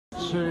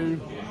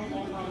to?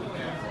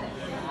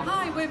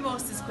 Hi, we're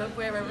Morses Club.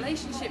 We're a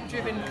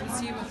relationship-driven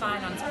consumer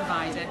finance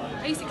provider.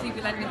 Basically,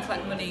 we lend and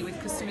collect money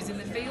with customers in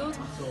the field.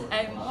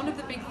 One of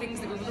the big things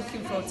that we were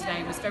looking for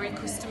today was very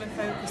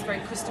customer-focused, very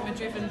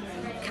customer-driven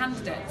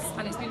candidates,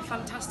 and it's been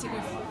fantastic.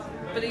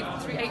 I believe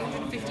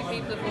 850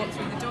 people have walked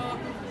through the door.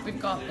 We've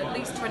got at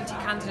least 20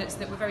 candidates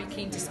that we're very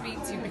keen to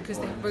speak to because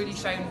they've really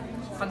shown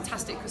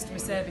fantastic customer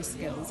service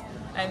skills.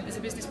 As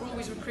a business, we're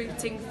always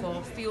recruiting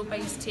for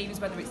field-based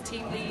teams, whether it's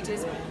team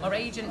leaders or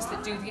agents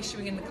that do the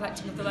issuing and the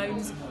collecting of the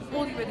loans.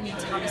 All you really need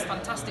to have is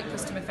fantastic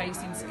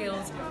customer-facing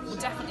skills. We'll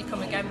definitely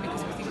come again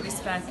because we think this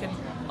fair can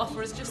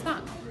offer us just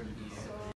that.